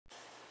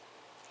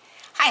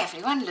Hi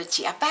everyone,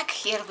 Lucia back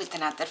here with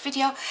another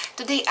video.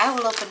 Today I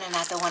will open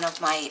another one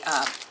of my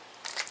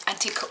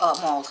antique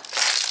mall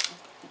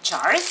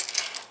jars.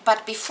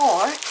 But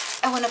before,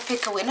 I want to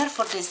pick a winner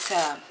for this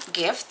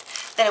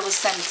gift that I was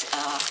sent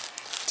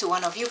to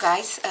one of you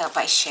guys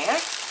by Share.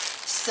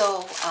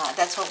 So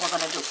that's what we're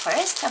going to do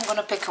first. I'm going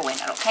to pick a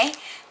winner, okay?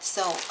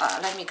 So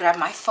let me grab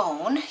my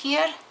phone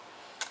here.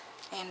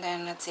 And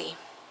then let's see.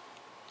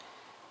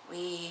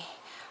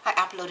 I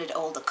uploaded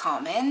all the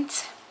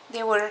comments.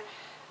 There were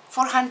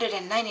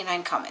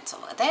 499 comments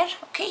over there.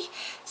 Okay,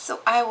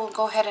 so I will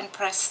go ahead and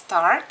press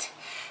start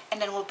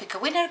and then we'll pick a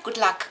winner. Good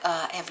luck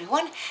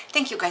everyone.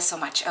 Thank you guys so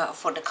much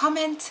for the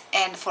comment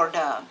and for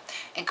the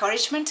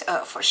encouragement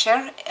for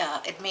Share.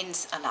 It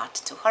means a lot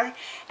to her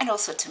and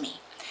also to me.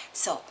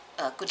 So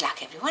good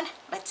luck everyone.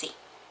 Let's see.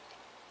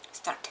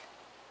 Start.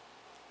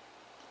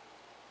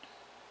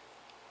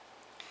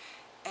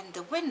 And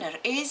the winner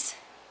is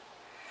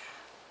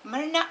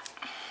Myrna,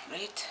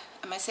 right?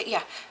 Am I saying?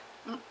 Yeah,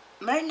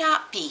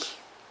 Myrna P.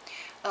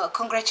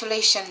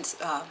 Congratulations,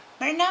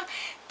 Myrna.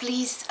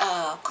 Please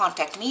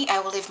contact me. I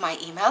will leave my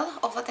email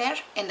over there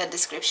in the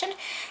description,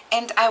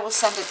 and I will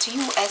send it to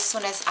you as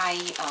soon as I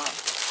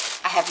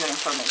have your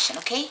information.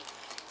 Okay?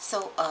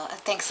 So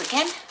thanks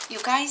again,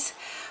 you guys,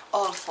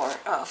 all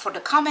for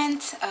the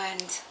comments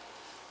and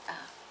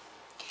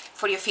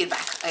for your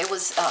feedback. It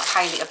was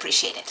highly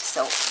appreciated.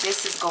 So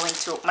this is going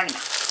to Myrna.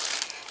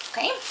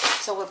 Okay,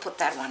 so we'll put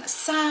that one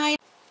aside.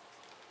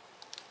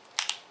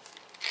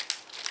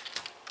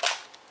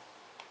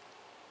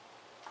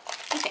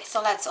 Okay,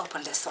 so let's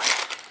open this one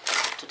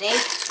today.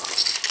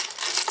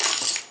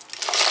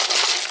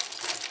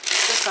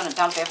 Just gonna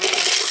dump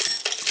everything.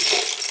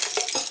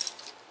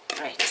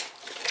 Right.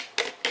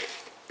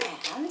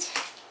 And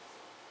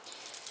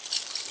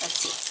let's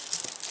see.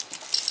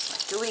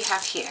 What do we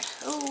have here?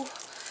 Oh,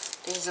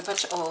 there's a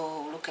bunch.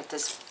 Oh, look at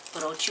this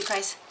brooch, you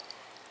guys.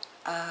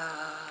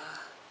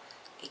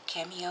 A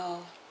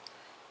cameo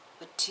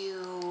with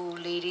two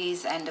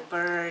ladies and a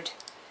bird.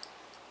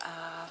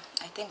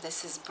 I think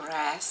this is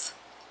brass.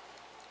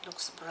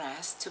 Looks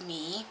brass to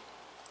me.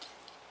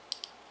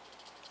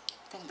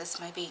 I think this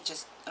might be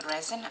just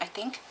resin, I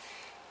think.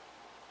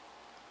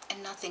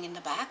 And nothing in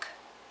the back.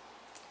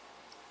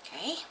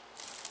 Okay.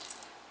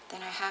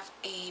 Then I have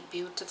a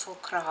beautiful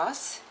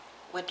cross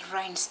with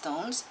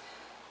rhinestones.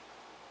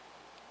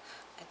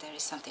 There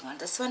is something on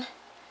this one.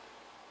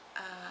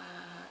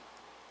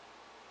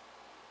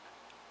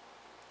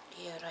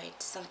 Yeah,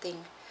 right,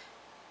 something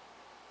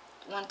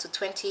 1 to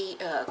 20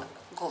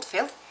 gold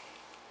fill.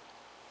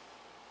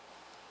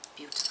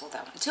 Beautiful,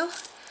 that one too.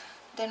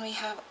 Then we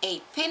have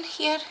a pin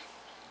here,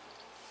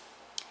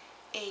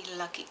 a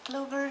lucky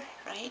clover,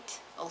 right,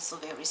 also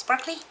very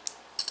sparkly.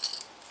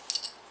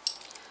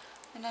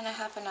 And then I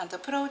have another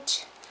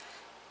brooch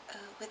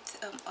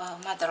with a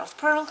mother of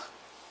pearl.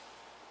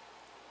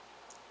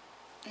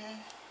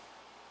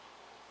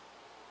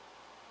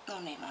 No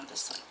name on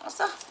this one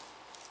also.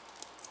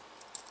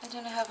 And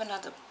then I have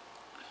another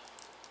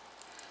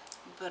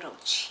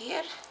brooch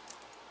here,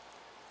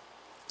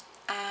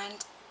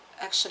 and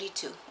actually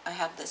two. I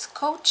have this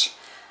coach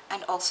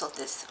and also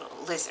this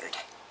lizard.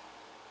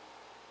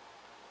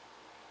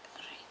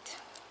 Right,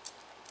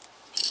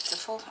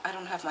 beautiful. I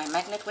don't have my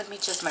magnet with me,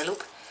 just my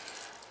loop.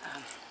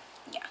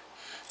 Yeah,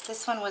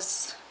 this one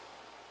was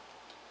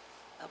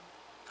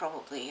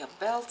probably a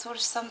belt or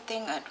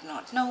something, I do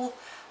not know.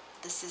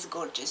 This is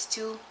gorgeous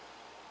too.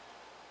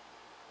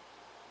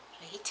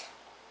 Right.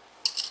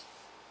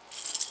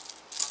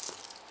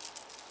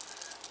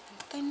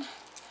 Then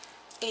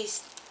a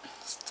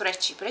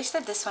stretchy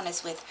bracelet. This one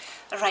is with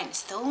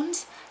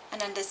rhinestones, and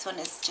then this one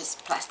is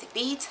just plastic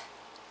beads,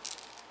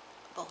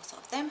 both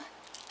of them.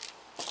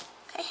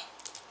 Okay.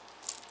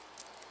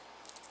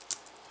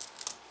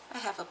 I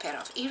have a pair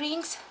of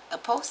earrings, a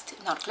post,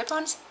 not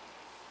clip-ons.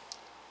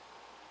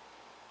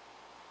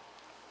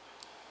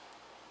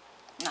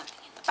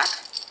 Nothing in the back.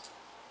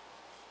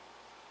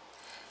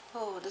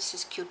 Oh, this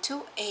is cute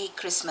too. A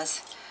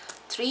Christmas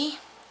tree,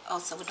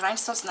 also with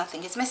rhinestones,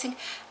 nothing is missing.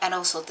 And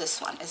also this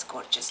one is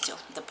gorgeous too,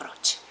 the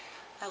brooch.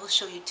 I will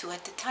show you two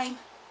at a time.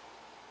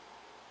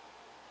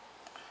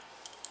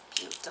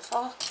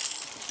 Beautiful.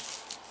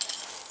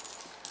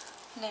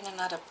 And then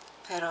another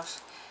pair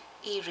of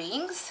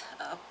earrings,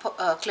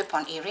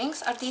 clip-on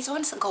earrings are these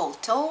ones,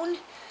 gold tone.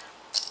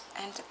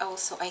 And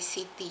also I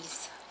see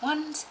these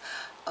ones.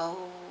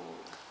 Oh,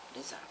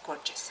 these are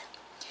gorgeous.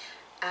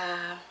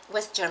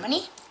 West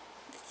Germany,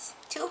 that's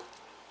two.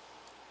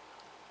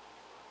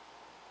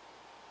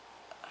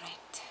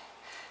 Right,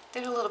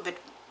 they're a little bit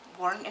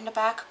worn in the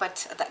back,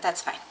 but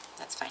that's fine.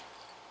 That's fine.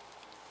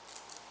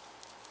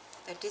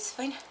 That is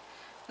fine.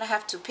 And I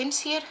have two pins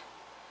here.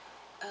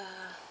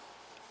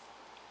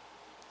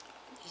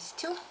 These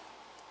two.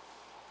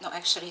 No,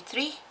 actually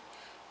three.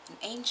 An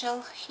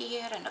angel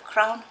here and a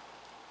crown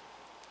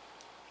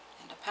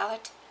and a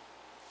palette.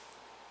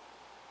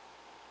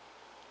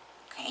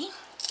 Okay.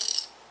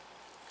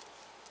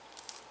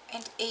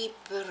 And a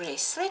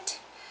bracelet,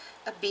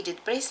 a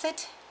beaded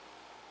bracelet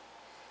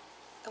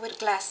with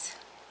glass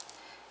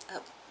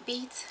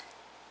beads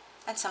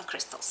and some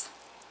crystals.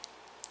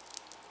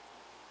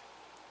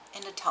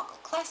 And a toggle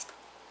clasp.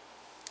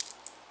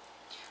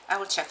 I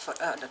will check for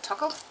the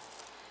toggle.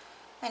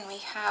 Then we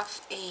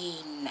have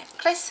a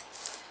necklace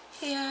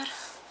here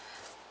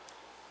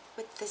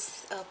with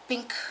this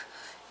pink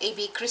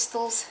AB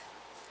crystals,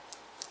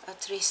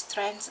 3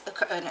 strands,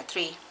 no,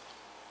 3.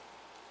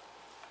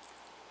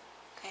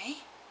 Okay.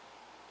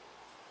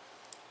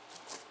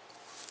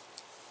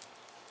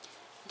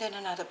 Then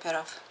another pair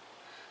of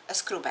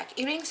screwback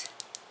earrings,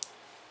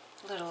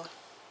 little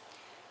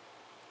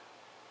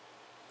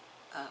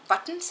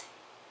buttons,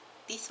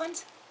 these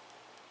ones.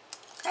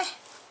 Okay.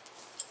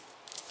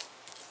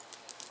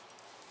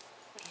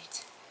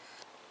 Right.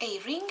 A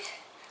ring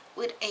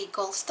with a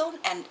gold stone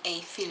and a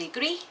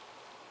filigree.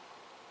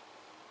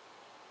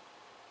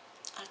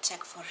 I'll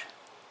check for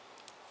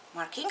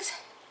markings.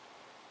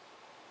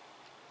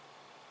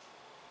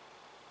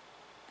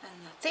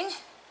 And nothing,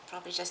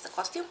 probably just the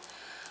costume.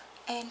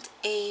 And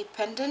a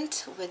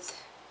pendant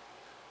with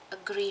a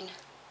green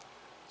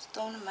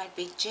stone, might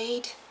be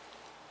jade,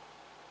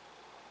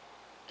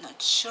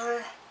 not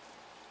sure.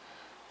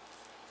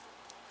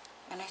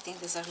 And I think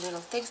these are little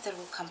things that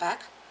will come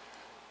back.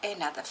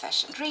 Another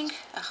fashion ring,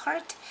 a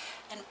heart,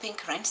 and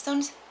pink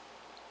rhinestones.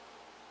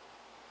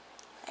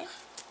 Okay.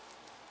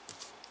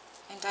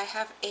 And I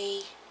have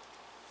a,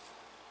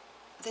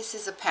 this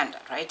is a panda,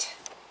 right?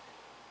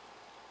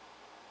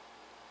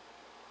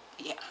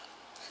 Yeah,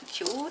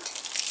 cute.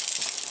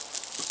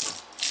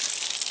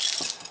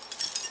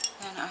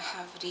 And I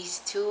have these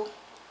 2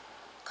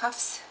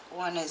 cuffs.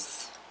 One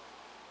is,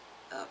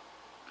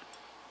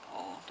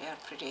 oh, they are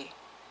pretty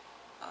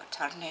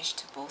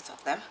tarnished, both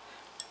of them.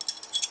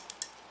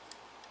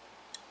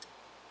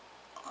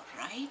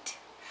 Alright,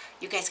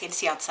 you guys can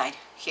see outside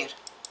here.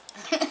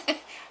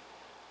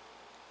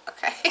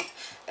 Okay,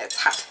 it's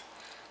hot.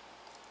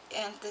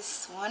 And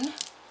this one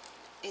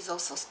is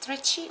also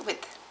stretchy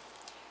with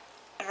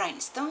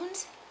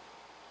rhinestones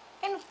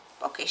and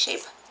bouquet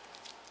shape.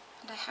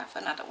 And I have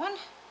another one.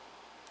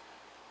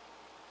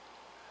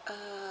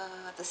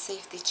 The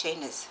safety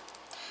chain is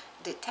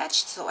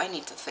detached, so I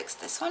need to fix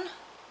this one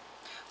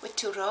with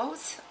 2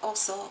 rows,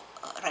 also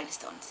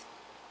rhinestones.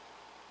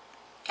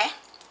 Okay.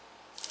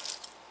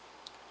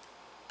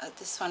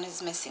 This one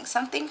is missing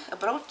something, a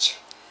brooch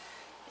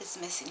is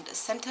missing the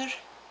center.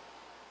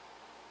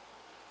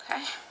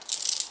 Okay.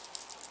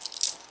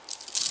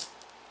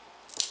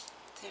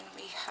 Then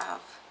we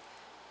have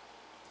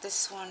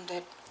this one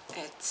that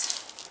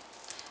it's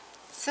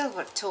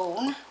silver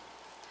tone,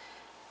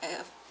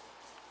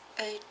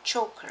 a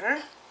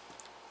choker,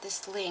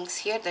 this links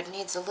here that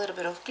needs a little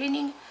bit of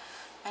cleaning,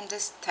 and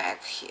this tag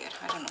here.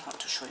 I don't know how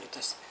to show you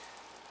this.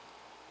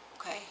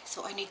 Okay,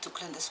 so I need to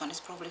clean this one. It's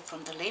probably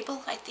from the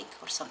label, I think,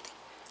 or something.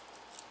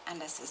 And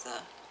this is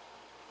the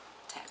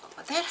tag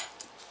over there.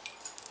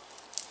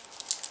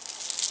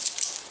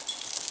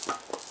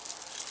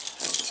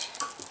 Right.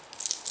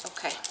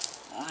 Okay,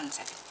 1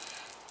 second.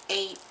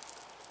 A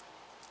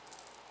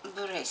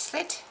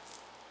bracelet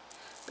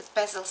with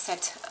bezel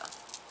set,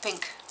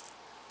 pink.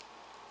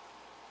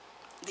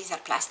 These are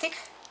plastic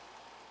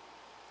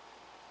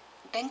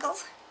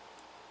dangles,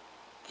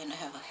 and I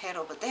have a hair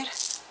over there.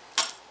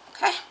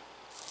 Okay,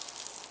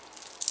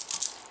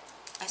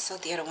 I saw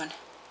the other one.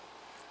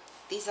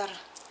 These are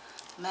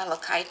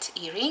malachite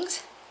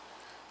earrings,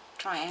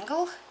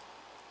 triangle.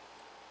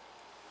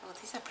 Oh,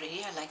 these are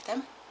pretty, I like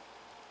them.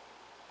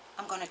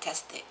 I'm gonna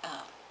test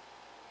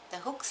the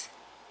hooks.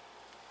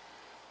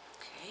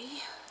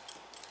 Okay,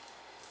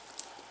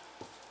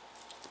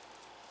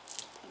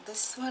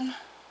 this one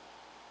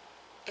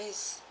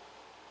is,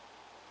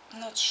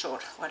 not sure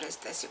what is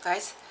this, you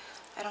guys.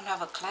 I don't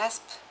have a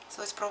clasp,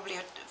 so it's probably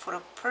for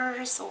a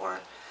purse or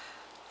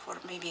for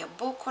maybe a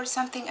book or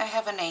something. I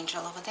have an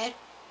angel over there.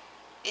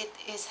 It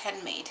is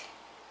handmade.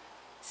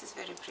 This is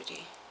very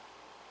pretty.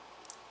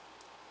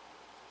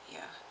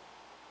 Yeah.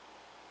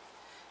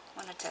 I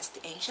want to test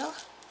the angel.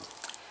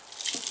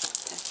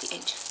 Test the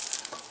angel.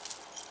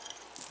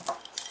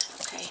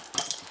 Okay.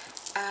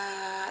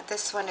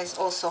 This one is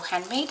also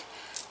handmade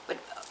with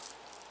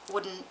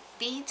wooden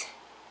beads.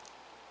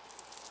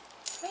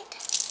 Right.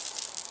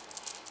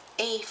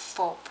 A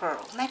 4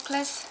 pearl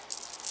necklace,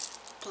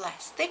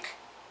 plastic.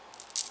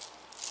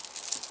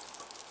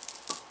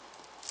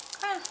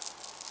 Ah.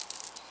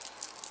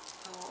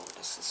 Oh,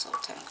 this is so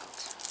tangled.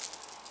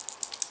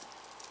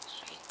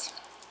 Right.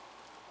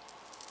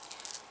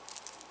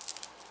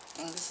 I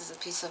think this is a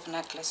piece of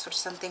necklace or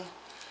something.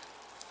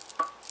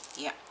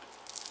 Yeah.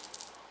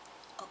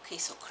 Okay,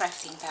 so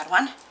crafting that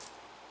one.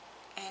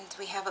 And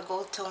we have a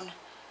gold tone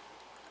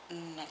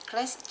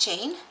necklace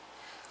chain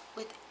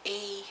with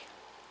a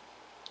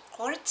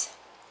quartz,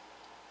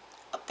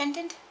 a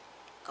pendant,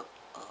 a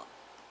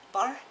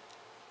bar,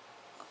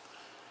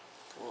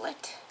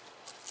 bullet,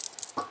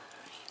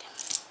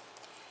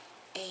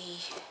 a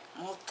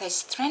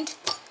multi-strand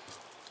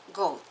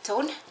gold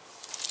tone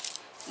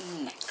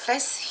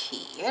necklace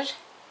here.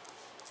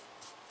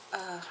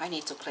 I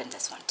need to clean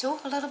this one too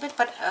a little bit,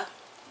 but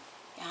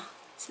yeah,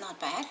 it's not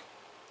bad.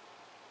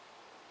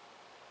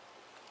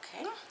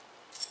 Okay.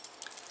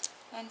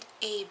 And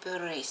a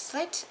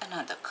bracelet,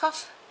 another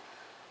cuff.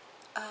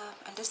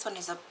 And this one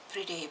is a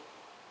pretty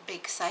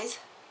big size.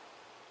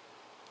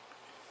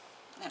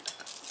 And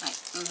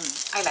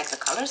nice. I like the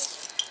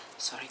colors.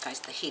 Sorry guys,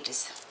 the heat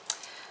is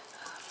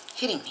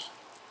hitting me.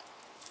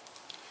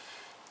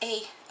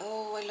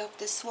 Oh, I love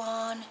this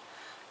one.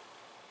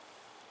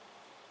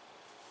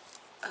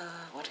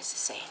 What does it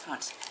say?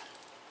 One second.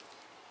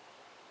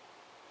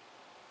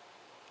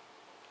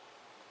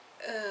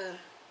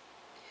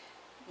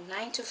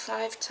 9 to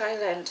 5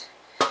 Thailand.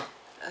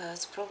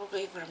 It's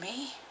probably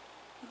Burmese,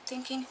 I'm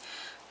thinking.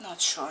 Not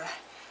sure.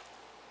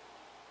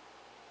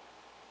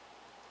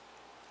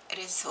 It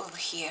is over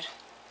here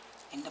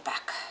in the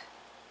back.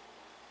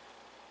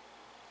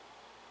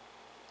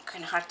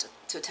 Kind of hard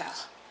to tell.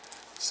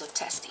 So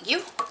testing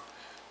you.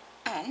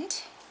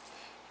 And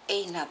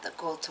another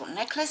gold tone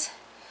necklace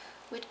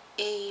with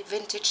a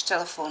vintage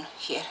telephone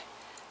here.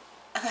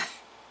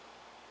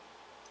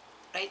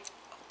 Right?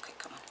 Okay,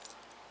 come on.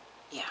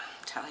 Yeah,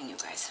 I'm telling you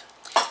guys,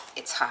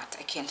 it's hot.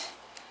 I can't.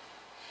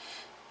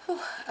 Whew.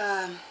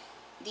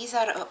 These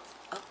are a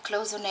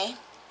cloisonné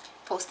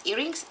post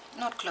earrings,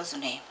 not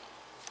cloisonné.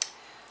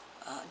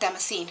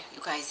 Damascene,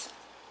 you guys.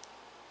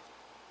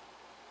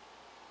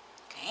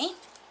 Okay,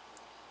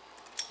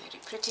 very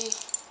pretty.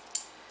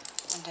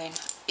 And then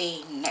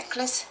a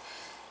necklace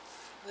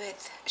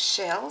with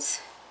shells.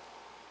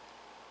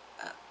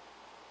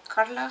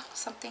 Carla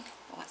something.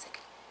 One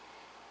second.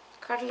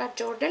 Carla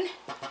Jordan.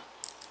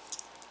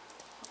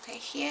 Okay,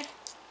 here.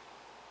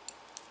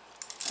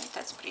 Right,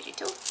 that's pretty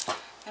too.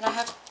 And I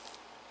have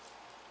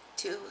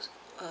two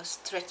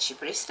stretchy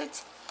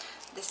bracelets.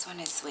 This one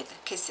is with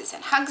kisses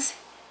and hugs.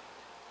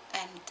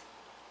 And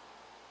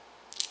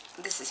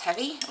this is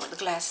heavy with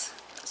glass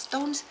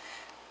stones,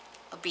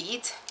 a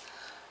bead,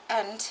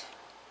 and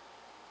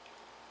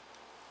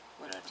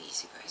what are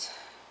these, you guys?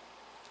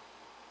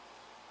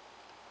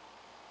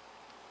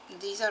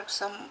 These are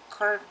some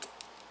carved.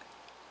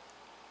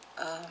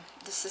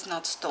 This is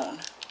not stone.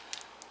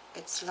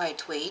 It's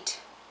lightweight,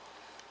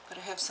 but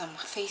I have some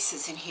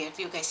faces in here.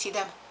 Do you guys see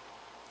them?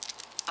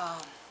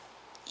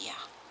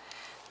 Yeah.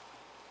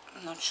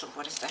 I'm not sure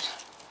what is that.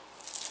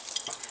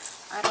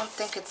 I don't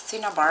think it's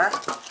cinnabar.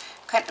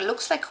 Kind of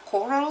looks like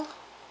coral,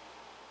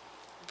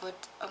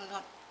 but I'm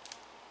not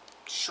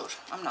sure.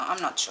 I'm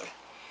not sure.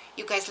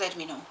 You guys let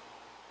me know.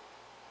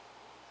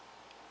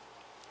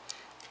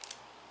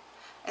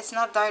 It's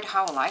not dyed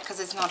howlite because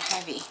it's not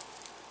heavy.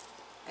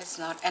 It's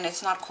not, and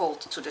it's not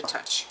cold to the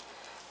touch.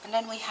 And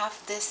then we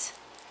have this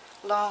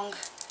long,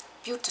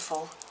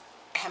 beautiful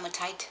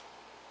hematite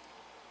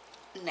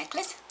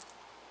necklace.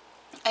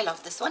 I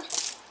love this one.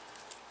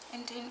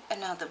 And then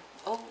another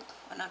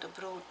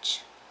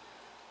brooch.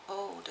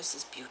 Oh, this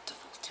is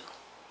beautiful too.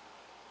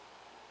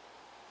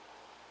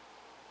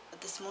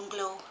 This moon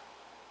glow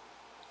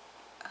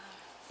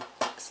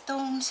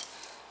stones,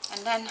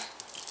 and then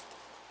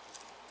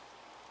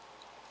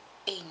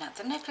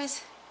another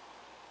necklace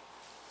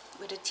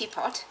with a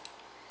teapot.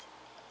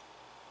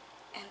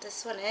 And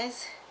this one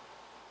is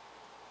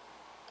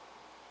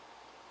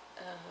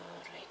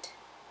right,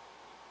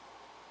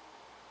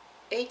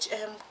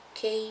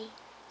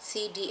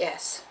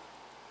 HMKCDS.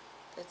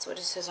 That's what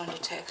it says on the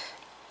tag.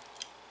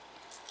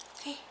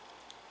 Okay.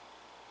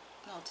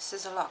 No, this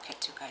is a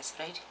locket, you guys,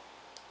 right?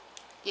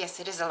 Yes,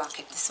 it is a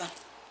locket, this one.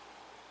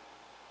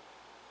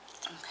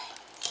 Okay.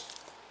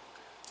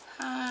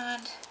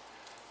 And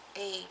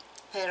a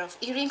pair of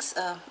earrings,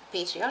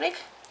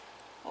 patriotic.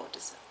 Oh,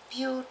 this is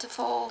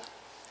beautiful.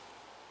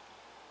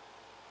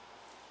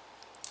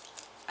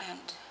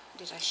 And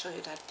did I show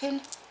you that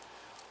pin?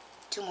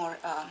 Two more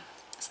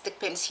stick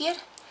pins here.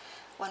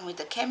 One with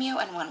the cameo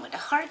and one with the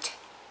heart.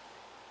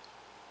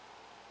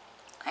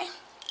 Okay.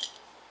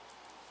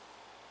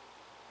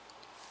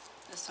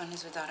 This one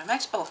is without a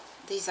match. Oh,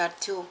 these are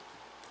two.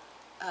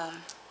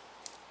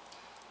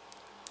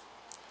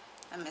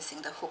 I'm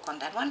missing the hook on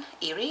that one.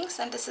 Earrings,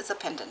 and this is a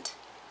pendant.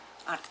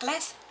 Art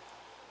glass.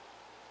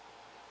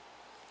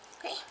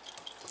 Okay.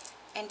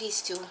 And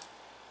these two.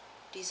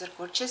 These are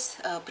gorgeous.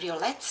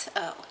 Briolettes.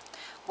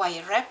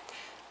 Wire wrapped.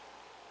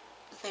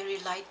 Very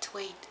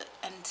lightweight,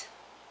 and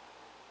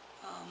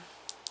I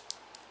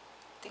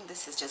think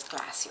this is just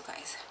glass, you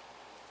guys.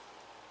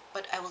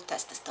 But I will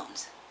test the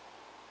stones.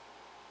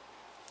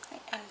 Okay,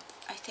 and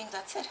I think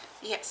that's it.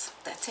 Yes,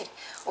 that's it.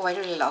 Oh, I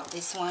really love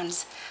these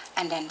ones.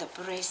 And then the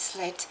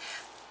bracelet,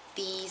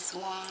 these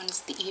ones,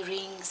 the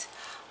earrings,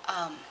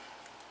 the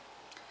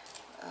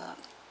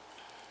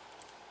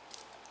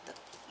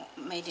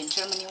made in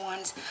Germany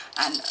ones,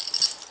 and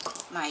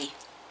my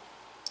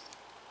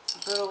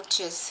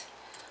brooches.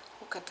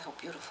 Look at how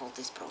beautiful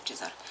these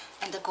brooches are.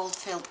 And the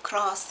gold-filled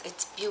cross,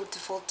 it's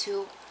beautiful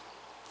too.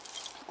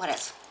 What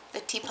else? The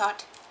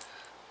teapot.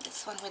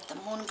 This one with the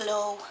moon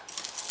glow.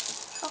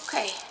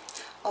 Okay.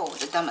 Oh,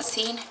 the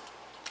Damascene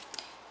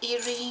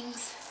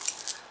earrings.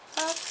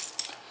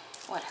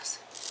 What else?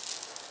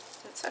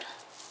 That's it.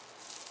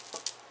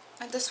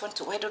 And this one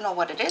too. I don't know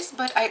what it is,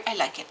 but I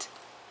like it.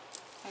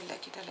 I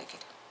like it.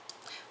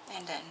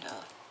 And then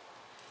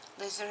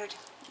Lizard,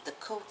 the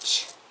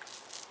Coach.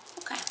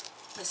 Okay,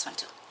 this one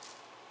too.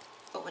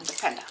 Oh, and the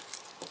Panda.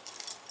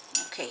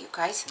 Okay, you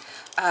guys,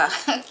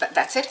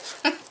 that's it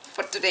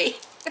for today.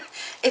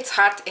 It's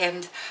hot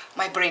and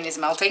my brain is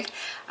melting.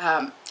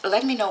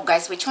 Let me know,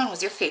 guys, which one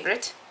was your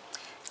favorite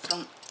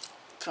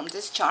from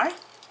this jar.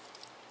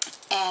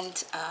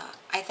 And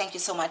I thank you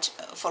so much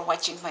for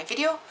watching my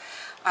video.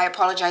 I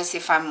apologize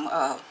if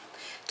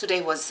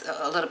today was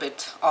a little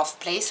bit off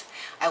place.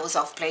 I was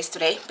off place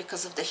today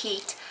because of the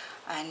heat,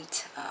 and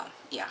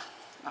yeah,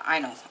 I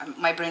know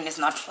my brain is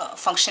not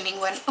functioning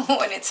when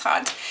when it's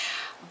hot,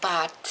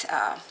 but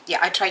yeah,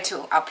 I try to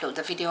upload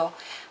the video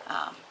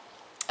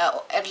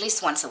at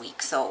least once a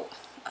week. So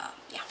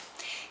yeah,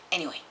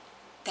 anyway,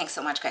 thanks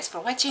so much, guys, for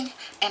watching,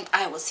 and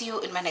I will see you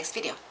in my next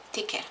video.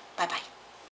 Take care. Bye bye.